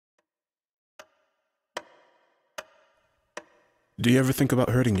Do you ever think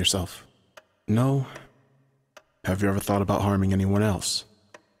about hurting yourself? No. Have you ever thought about harming anyone else?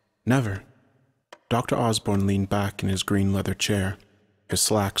 Never. Dr. Osborne leaned back in his green leather chair. His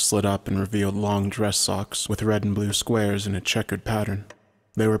slacks slid up and revealed long dress socks with red and blue squares in a checkered pattern.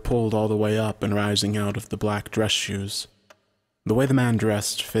 They were pulled all the way up and rising out of the black dress shoes. The way the man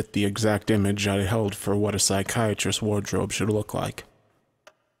dressed fit the exact image I held for what a psychiatrist's wardrobe should look like.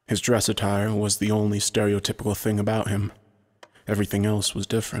 His dress attire was the only stereotypical thing about him. Everything else was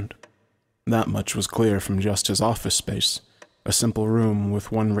different. That much was clear from just his office space, a simple room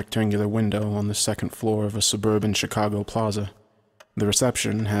with one rectangular window on the second floor of a suburban Chicago plaza. The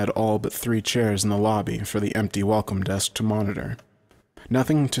reception had all but 3 chairs in the lobby for the empty welcome desk to monitor.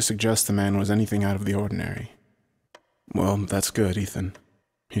 Nothing to suggest the man was anything out of the ordinary. "Well, that's good, Ethan,"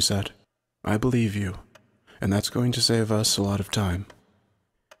 he said. "I believe you, and that's going to save us a lot of time."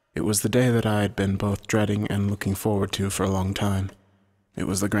 It was the day that I had been both dreading and looking forward to for a long time. It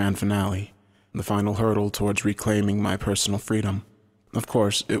was the grand finale, the final hurdle towards reclaiming my personal freedom. Of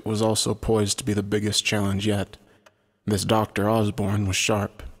course, it was also poised to be the biggest challenge yet. This Dr. Osborne was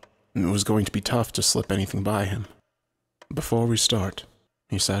sharp, and it was going to be tough to slip anything by him. "Before we start,"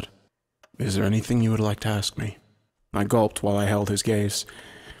 he said, "is there anything you would like to ask me?" I gulped while I held his gaze.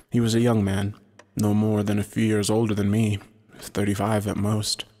 He was a young man, no more than a few years older than me, 35 at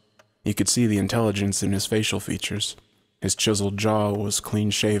most. You could see the intelligence in his facial features. His chiseled jaw was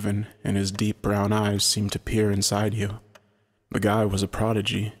clean-shaven, and his deep brown eyes seemed to peer inside you. The guy was a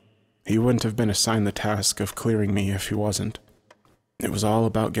prodigy. He wouldn't have been assigned the task of clearing me if he wasn't. It was all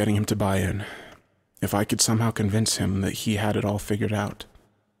about getting him to buy in. If I could somehow convince him that he had it all figured out,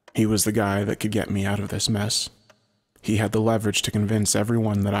 he was the guy that could get me out of this mess. He had the leverage to convince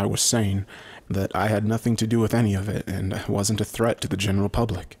everyone that I was sane, that I had nothing to do with any of it, and wasn't a threat to the general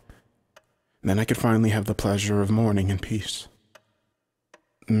public. Then I could finally have the pleasure of mourning in peace.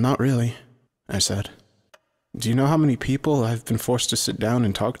 "Not really," I said. "Do you know how many people I've been forced to sit down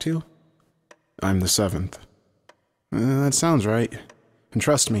and talk to?" "I'm the 7th. That sounds right. And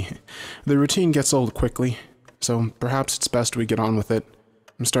trust me, the routine gets old quickly, so perhaps it's best we get on with it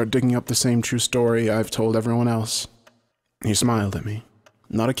and start digging up the same true story I've told everyone else." He smiled at me.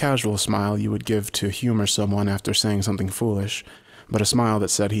 Not a casual smile you would give to humor someone after saying something foolish, but a smile that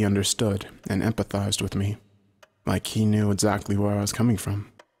said he understood and empathized with me, like he knew exactly where I was coming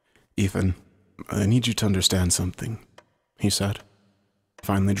from. "Ethan, I need you to understand something," he said,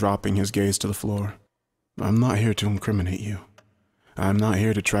 finally dropping his gaze to the floor. "I'm not here to incriminate you. I'm not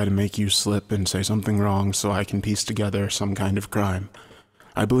here to try to make you slip and say something wrong so I can piece together some kind of crime.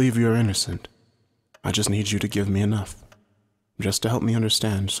 I believe you are innocent. I just need you to give me enough, just to help me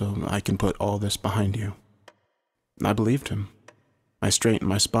understand so I can put all this behind you." I believed him. I straightened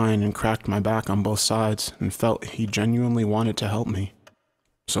my spine and cracked my back on both sides and felt he genuinely wanted to help me.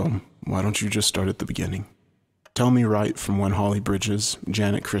 "So, why don't you just start at the beginning? Tell me right from when Holly Bridges,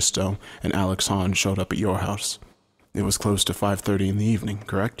 Janet Christo, and Alex Hahn showed up at your house. It was close to 5:30 in the evening,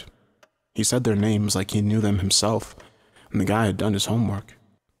 correct?" He said their names like he knew them himself, and the guy had done his homework.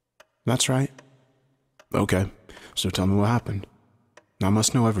 "That's right." "Okay, so tell me what happened. I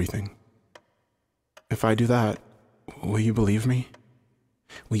must know everything." "If I do that, will you believe me?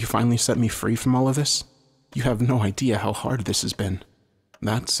 Will you finally set me free from all of this? You have no idea how hard this has been."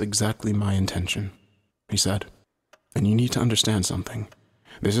 "That's exactly my intention," he said. "And you need to understand something.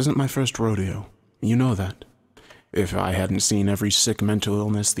 This isn't my first rodeo. You know that. If I hadn't seen every sick mental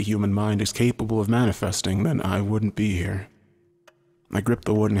illness the human mind is capable of manifesting, then I wouldn't be here." I gripped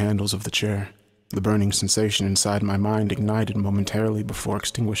the wooden handles of the chair. The burning sensation inside my mind ignited momentarily before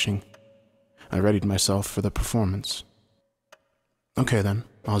extinguishing. I readied myself for the performance. "Okay then,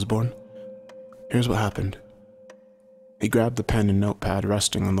 Osborne. Here's what happened." He grabbed the pen and notepad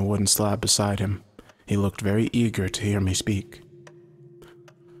resting on the wooden slab beside him. He looked very eager to hear me speak.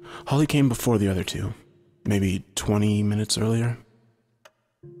 "Holly came before the other two, maybe 20 minutes earlier."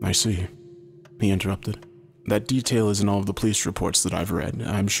 "I see," he interrupted. "That detail is in all of the police reports that I've read.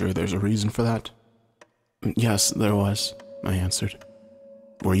 I'm sure there's a reason for that." "Yes, there was," I answered.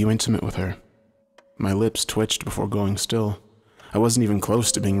 "Were you intimate with her?" My lips twitched before going still. I wasn't even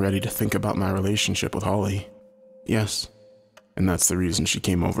close to being ready to think about my relationship with Holly. "Yes." "And that's the reason she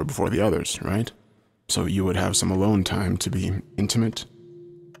came over before the others, right? So you would have some alone time to be intimate?"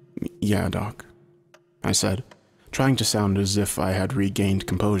 "Yeah, Doc," I said, trying to sound as if I had regained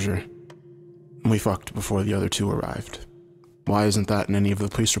composure. "We fucked before the other two arrived." "Why isn't that in any of the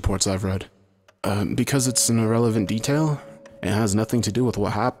police reports I've read?" Because it's an irrelevant detail. It has nothing to do with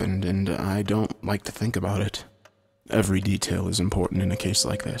what happened, and I don't like to think about it." "Every detail is important in a case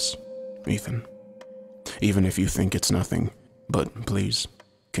like this, Ethan. Even if you think it's nothing, But please,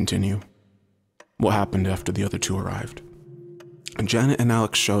 continue. What happened after the other two arrived? Janet and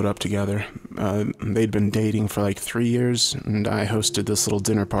Alex showed up together. They'd been dating for like 3 years, and I hosted this little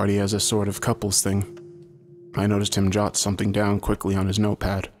dinner party as a sort of couples thing. I noticed him jot something down quickly on his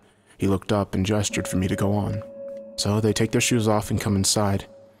notepad. He looked up and gestured for me to go on. So they take their shoes off and come inside.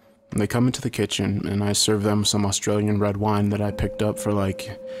 They come into the kitchen, and I serve them some Australian red wine that I picked up for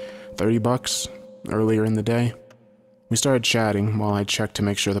like $30 earlier in the day. We started chatting while I checked to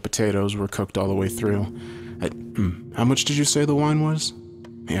make sure the potatoes were cooked all the way through. How much did you say the wine was?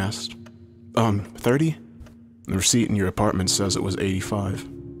 He asked. 30? The receipt in your apartment says it was 85.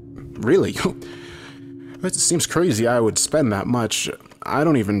 Really? It seems crazy I would spend that much. I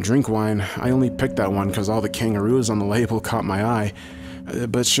don't even drink wine. I only picked that one because all the kangaroos on the label caught my eye.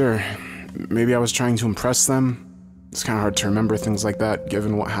 But sure, maybe I was trying to impress them. It's kind of hard to remember things like that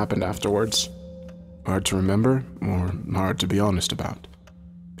given what happened afterwards. Hard to remember, or hard to be honest about?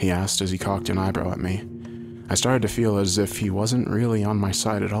 He asked as he cocked an eyebrow at me. I started to feel as if he wasn't really on my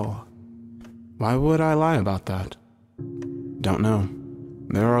side at all. Why would I lie about that? Don't know.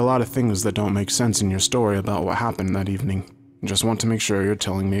 There are a lot of things that don't make sense in your story about what happened that evening. Just want to make sure you're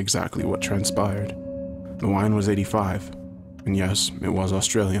telling me exactly what transpired. The wine was 85, and yes, it was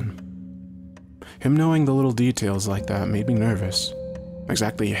Australian. Him knowing the little details like that made me nervous.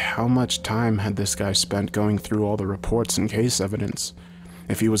 Exactly how much time had this guy spent going through all the reports and case evidence?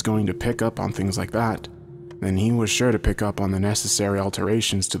 If he was going to pick up on things like that, then he was sure to pick up on the necessary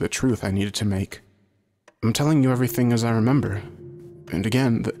alterations to the truth I needed to make. I'm telling you everything as I remember. And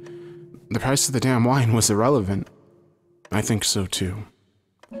again, the price of the damn wine was irrelevant. I think so too.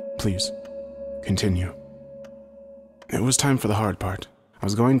 Please, continue. It was time for the hard part. I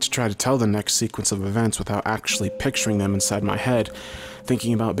was going to try to tell the next sequence of events without actually picturing them inside my head.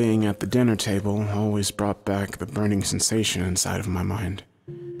 Thinking about being at the dinner table always brought back the burning sensation inside of my mind.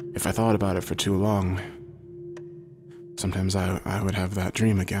 If I thought about it for too long, sometimes I would have that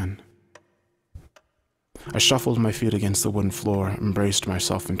dream again. I shuffled my feet against the wooden floor and braced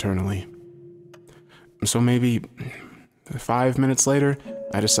myself internally. So maybe 5 minutes later,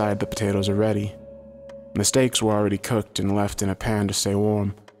 I decide the potatoes are ready. The steaks were already cooked and left in a pan to stay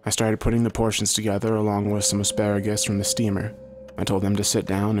warm. I started putting the portions together along with some asparagus from the steamer. I told them to sit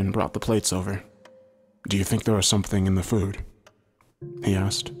down and brought the plates over. Do you think there was something in the food? He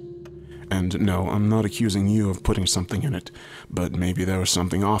asked. And no, I'm not accusing you of putting something in it, but maybe there was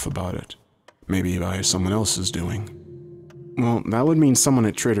something off about it. Maybe by someone else's doing. Well, that would mean someone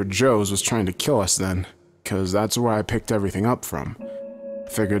at Trader Joe's was trying to kill us then, because that's where I picked everything up from.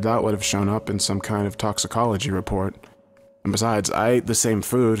 Figured that would have shown up in some kind of toxicology report. And besides, I ate the same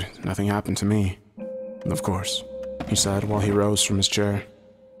food. Nothing happened to me. Of course, he said while he rose from his chair.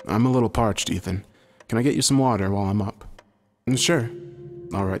 I'm a little parched, Ethan. Can I get you some water while I'm up? Sure.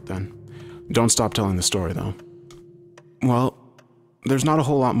 All right then. Don't stop telling the story, though. Well, there's not a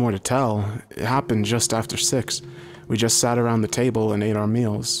whole lot more to tell. It happened just after 6. We just sat around the table and ate our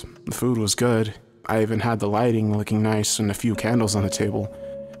meals. The food was good. I even had the lighting looking nice and a few candles on the table.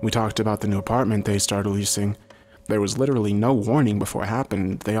 We talked about the new apartment they started leasing. There was literally no warning before it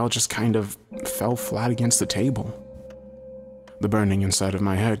happened. They all just kind of fell flat against the table. The burning inside of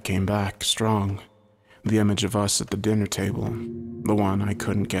my head came back strong. The image of us at the dinner table, the one I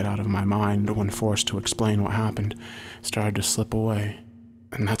couldn't get out of my mind when forced to explain what happened, started to slip away.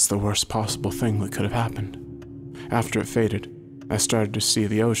 And that's the worst possible thing that could have happened. After it faded, I started to see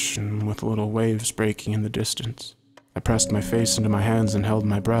the ocean with little waves breaking in the distance. I pressed my face into my hands and held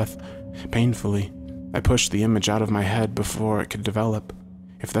my breath. Painfully, I pushed the image out of my head before it could develop.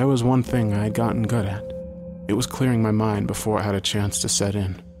 If there was one thing I had gotten good at, it was clearing my mind before it had a chance to set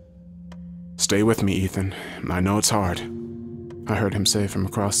in. Stay with me, Ethan. I know it's hard, I heard him say from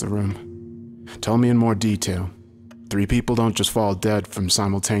across the room. Tell me in more detail. 3 people don't just fall dead from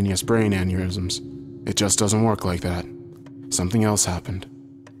simultaneous brain aneurysms. It just doesn't work like that. Something else happened.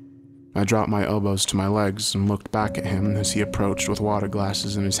 I dropped my elbows to my legs and looked back at him as he approached with water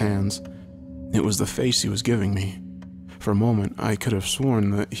glasses in his hands. It was the face he was giving me. For a moment, I could have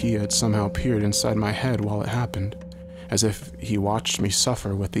sworn that he had somehow peered inside my head while it happened, as if he watched me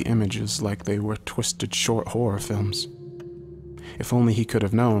suffer with the images like they were twisted short horror films. If only he could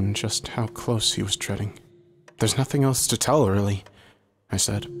have known just how close he was treading. There's nothing else to tell, really, I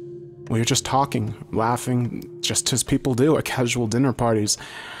said. We were just talking, laughing, just as people do at casual dinner parties.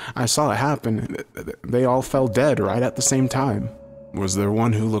 I saw it happen. They all fell dead right at the same time. Was there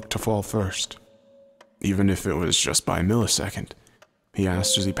one who looked to fall first? Even if it was just by a millisecond, he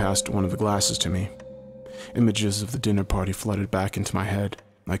asked as he passed one of the glasses to me. Images of the dinner party flooded back into my head.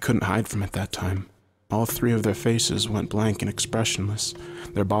 I couldn't hide from it that time. All three of their faces went blank and expressionless.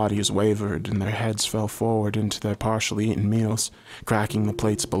 Their bodies wavered and their heads fell forward into their partially eaten meals, cracking the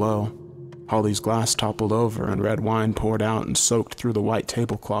plates below. Holly's glass toppled over and red wine poured out and soaked through the white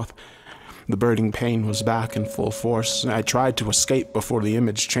tablecloth. The burning pain was back in full force. I tried to escape before the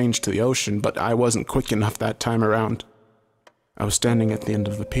image changed to the ocean, but I wasn't quick enough that time around. I was standing at the end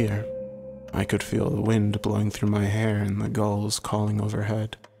of the pier. I could feel the wind blowing through my hair and the gulls calling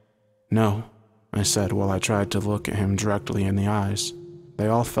overhead. "No," I said while I tried to look at him directly in the eyes. They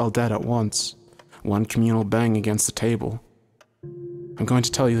all fell dead at once, one communal bang against the table. "I'm going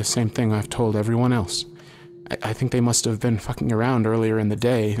to tell you the same thing I've told everyone else. I think they must have been fucking around earlier in the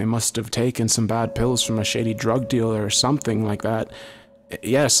day. They must have taken some bad pills from a shady drug dealer or something like that.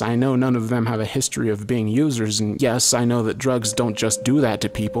 Yes, I know none of them have a history of being users, and yes, I know that drugs don't just do that to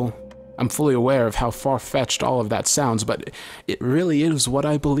people. I'm fully aware of how far-fetched all of that sounds, but it really is what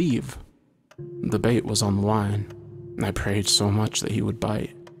I believe." The bait was on the line. I prayed so much that he would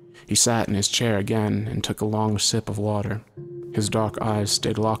bite. He sat in his chair again and took a long sip of water. His dark eyes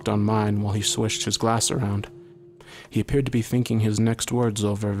stayed locked on mine while he swished his glass around. He appeared to be thinking his next words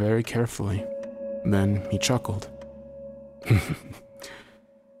over very carefully. Then he chuckled.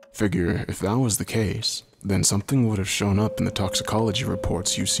 "Figure if that was the case, then something would have shown up in the toxicology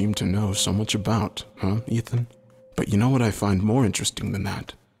reports you seem to know so much about, huh, Ethan? But you know what I find more interesting than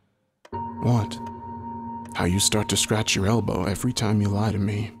that?" "What?" "How you start to scratch your elbow every time you lie to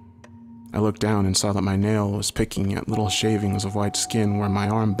me." I looked down and saw that my nail was picking at little shavings of white skin where my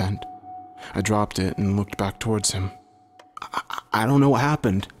arm bent. I dropped it and looked back towards him. I don't know what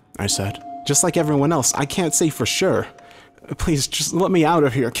happened," I said. "Just like everyone else, I can't say for sure. Please, just let me out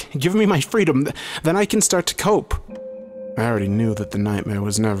of here. Give me my freedom, then I can start to cope." I already knew that the nightmare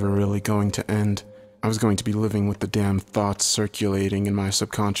was never really going to end. I was going to be living with the damn thoughts circulating in my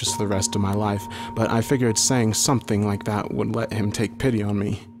subconscious the rest of my life, but I figured saying something like that would let him take pity on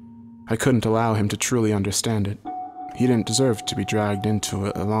me. I couldn't allow him to truly understand it. He didn't deserve to be dragged into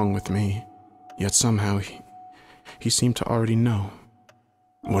it along with me. Yet somehow he seemed to already know.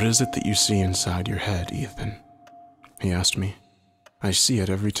 "What is it that you see inside your head, Ethan?" he asked me. "I see it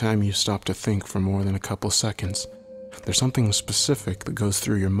every time you stop to think for more than a couple seconds. There's something specific that goes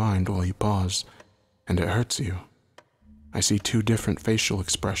through your mind while you pause, and it hurts you. I see two different facial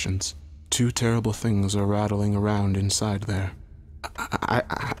expressions. Two terrible things are rattling around inside there."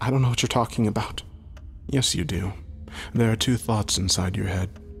 I don't know what you're talking about." "Yes, you do. There are two thoughts inside your head.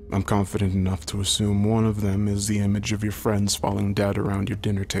 I'm confident enough to assume one of them is the image of your friends falling dead around your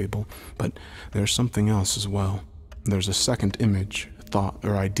dinner table, but there's something else as well. There's a second image, thought,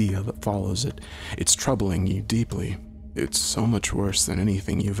 or idea that follows it. It's troubling you deeply. It's so much worse than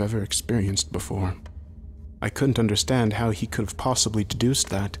anything you've ever experienced before." I couldn't understand how he could have possibly deduced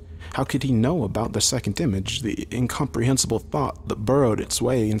that. How could he know about the second image, the incomprehensible thought that burrowed its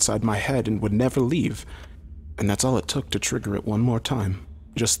way inside my head and would never leave? And that's all it took to trigger it one more time.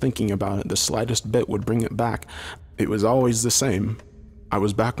 Just thinking about it, the slightest bit would bring it back. It was always the same. I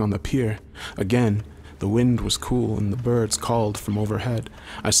was back on the pier. Again, the wind was cool and the birds called from overhead.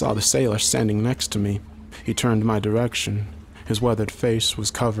 I saw the sailor standing next to me. He turned my direction. His weathered face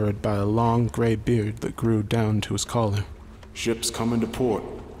was covered by a long gray beard that grew down to his collar. "Ship's coming to port,"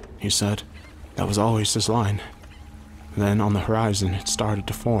 he said. That was always his line. Then on the horizon it started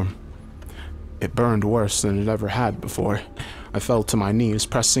to form. It burned worse than it ever had before. I fell to my knees,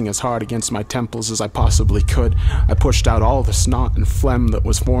 pressing as hard against my temples as I possibly could. I pushed out all the snot and phlegm that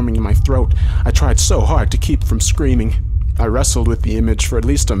was forming in my throat. I tried so hard to keep from screaming. I wrestled with the image for at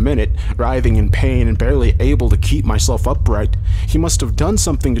least a minute, writhing in pain and barely able to keep myself upright. He must have done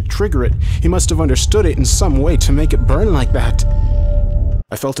something to trigger it. He must have understood it in some way to make it burn like that.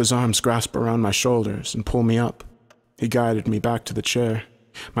 I felt his arms grasp around my shoulders and pull me up. He guided me back to the chair.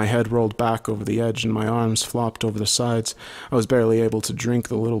 My head rolled back over the edge and my arms flopped over the sides. I was barely able to drink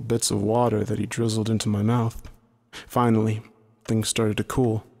the little bits of water that he drizzled into my mouth. Finally, things started to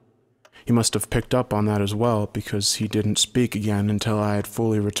cool. He must have picked up on that as well, because he didn't speak again until I had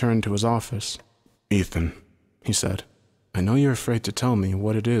fully returned to his office. "Ethan," he said, "I know you're afraid to tell me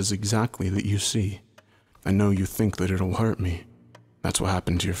what it is exactly that you see. I know you think that it'll hurt me. That's what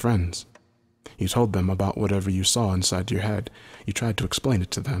happened to your friends. You told them about whatever you saw inside your head. You tried to explain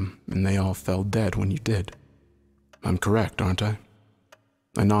it to them, and they all fell dead when you did. I'm correct, aren't I?"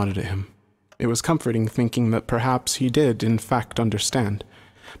 I nodded at him. It was comforting thinking that perhaps he did, in fact, understand.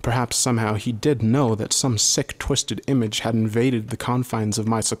 Perhaps somehow he did know that some sick, twisted image had invaded the confines of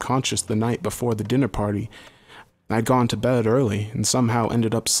my subconscious the night before the dinner party. I'd gone to bed early and somehow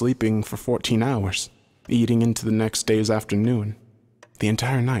ended up sleeping for 14 hours, eating into the next day's afternoon. The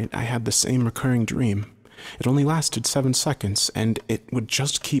entire night, I had the same recurring dream. It only lasted 7 seconds, and it would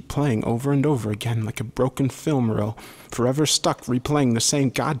just keep playing over and over again like a broken film reel, forever stuck replaying the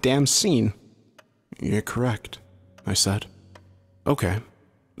same goddamn scene. You're correct, I said. Okay,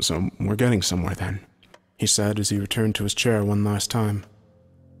 so we're getting somewhere then, he said as he returned to his chair one last time.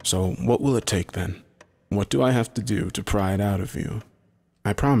 So what will it take then? What do I have to do to pry it out of you?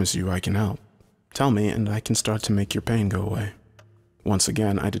 I promise you I can help. Tell me and I can start to make your pain go away. Once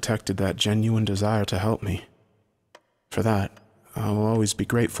again, I detected that genuine desire to help me. For that, I will always be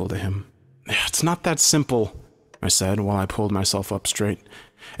grateful to him. It's not that simple, I said while I pulled myself up straight.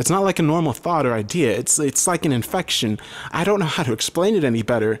 It's not like a normal thought or idea. It's like an infection. I don't know how to explain it any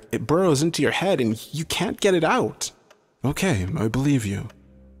better. It burrows into your head and you can't get it out. Okay, I believe you.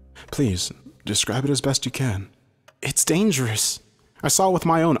 Please, describe it as best you can. It's dangerous. I saw with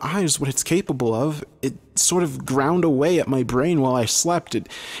my own eyes what it's capable of. It sort of ground away at my brain while I slept.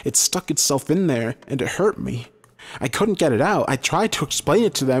 It stuck itself in there, and it hurt me. I couldn't get it out. I tried to explain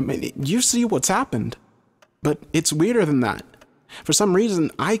it to them, and you see what's happened. But it's weirder than that. For some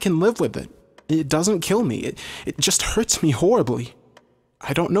reason, I can live with it. It doesn't kill me. It just hurts me horribly.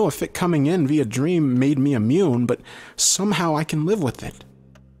 I don't know if it coming in via dream made me immune, but somehow I can live with it.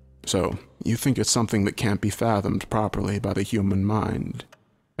 So, you think it's something that can't be fathomed properly by the human mind.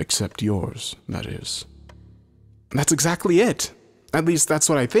 Except yours, that is. That's exactly it. At least that's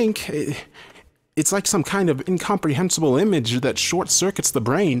what I think. It's like some kind of incomprehensible image that short-circuits the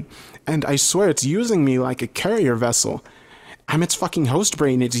brain, and I swear it's using me like a carrier vessel. I'm its fucking host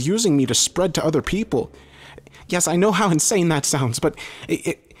brain. It's using me to spread to other people. Yes, I know how insane that sounds, but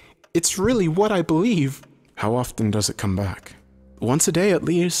it's really what I believe. How often does it come back? Once a day at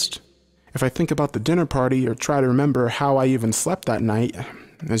least. If I think about the dinner party or try to remember how I even slept that night,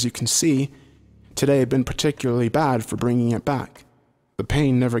 as you can see, today had been particularly bad for bringing it back. The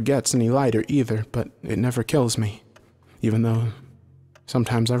pain never gets any lighter either, but it never kills me, even though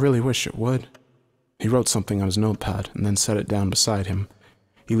sometimes I really wish it would. He wrote something on his notepad and then set it down beside him.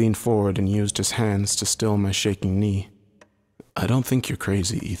 He leaned forward and used his hands to still my shaking knee. I don't think you're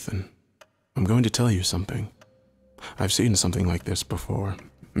crazy, Ethan. I'm going to tell you something. I've seen something like this before.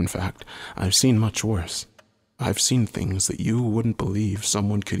 In fact, I've seen much worse. I've seen things that you wouldn't believe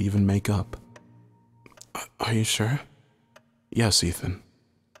someone could even make up. Are you sure? Yes, Ethan.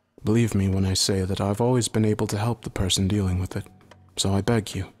 Believe me when I say that I've always been able to help the person dealing with it. So I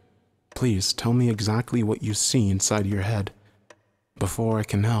beg you, please tell me exactly what you see inside your head. Before I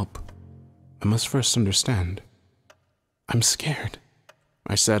can help, I must first understand. I'm scared,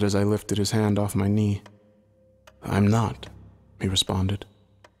 I said as I lifted his hand off my knee. I'm not, he responded.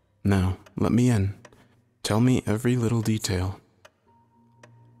 Now, let me in. Tell me every little detail.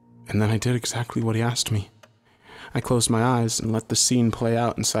 And then I did exactly what he asked me. I closed my eyes and let the scene play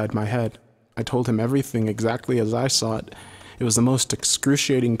out inside my head. I told him everything exactly as I saw it. It was the most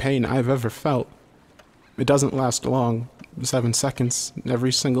excruciating pain I've ever felt. It doesn't last long, 7 seconds,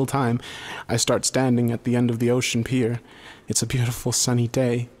 every single time. I start standing at the end of the ocean pier. It's a beautiful sunny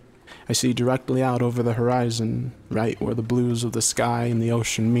day. I see directly out over the horizon, right where the blues of the sky and the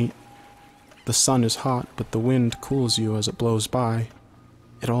ocean meet. The sun is hot, but the wind cools you as it blows by.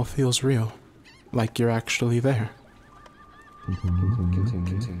 It all feels real, like you're actually there.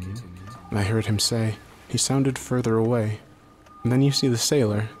 I heard him say. He sounded further away. And then you see the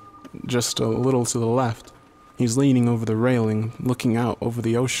sailor, just a little to the left. He's leaning over the railing, looking out over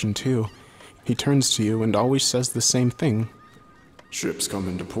the ocean too. He turns to you and always says the same thing. Ship's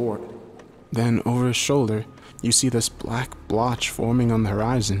coming to port. Then, over his shoulder, you see this black blotch forming on the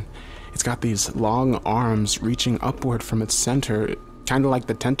horizon. It's got these long arms reaching upward from its center, kind of like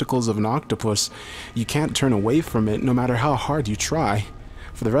the tentacles of an octopus. You can't turn away from it, no matter how hard you try.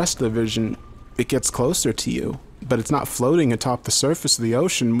 For the rest of the vision, it gets closer to you, but it's not floating atop the surface of the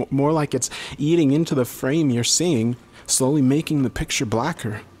ocean, more like it's eating into the frame you're seeing, slowly making the picture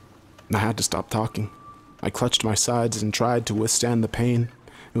blacker. I had to stop talking. I clutched my sides and tried to withstand the pain.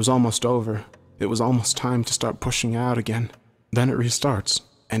 It was almost over. It was almost time to start pushing out again. Then it restarts,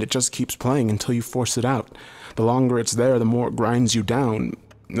 and it just keeps playing until you force it out. The longer it's there, the more it grinds you down.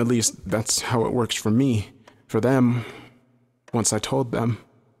 At least, that's how it works for me. For them, once I told them,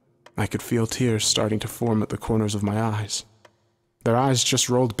 I could feel tears starting to form at the corners of my eyes. Their eyes just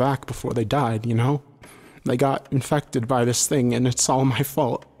rolled back before they died, you know? They got infected by this thing, and it's all my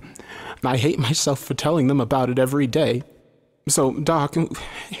fault. I hate myself for telling them about it every day. So, Doc,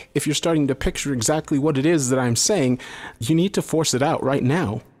 if you're starting to picture exactly what it is that I'm saying, you need to force it out right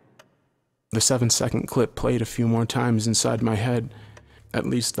now. The 7-second clip played a few more times inside my head. At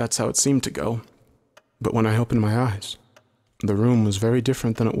least that's how it seemed to go. But when I opened my eyes, The room was very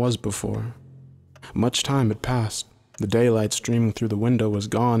different than it was before. Much time had passed. The daylight streaming through the window was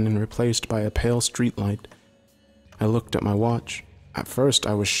gone and replaced by a pale streetlight. I looked at my watch. At first,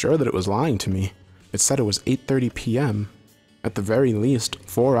 I was sure that it was lying to me. It said it was 8:30 p.m., at the very least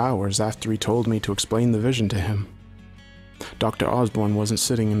 4 hours after he told me to explain the vision to him. Dr. Osborne wasn't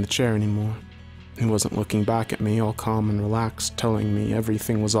sitting in the chair anymore. He wasn't looking back at me, all calm and relaxed, telling me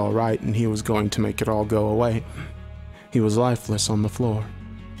everything was all right and he was going to make it all go away. He was lifeless on the floor.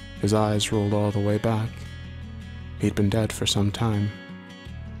 His eyes rolled all the way back. He'd been dead for some time.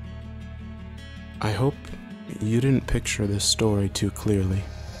 I hope you didn't picture this story too clearly.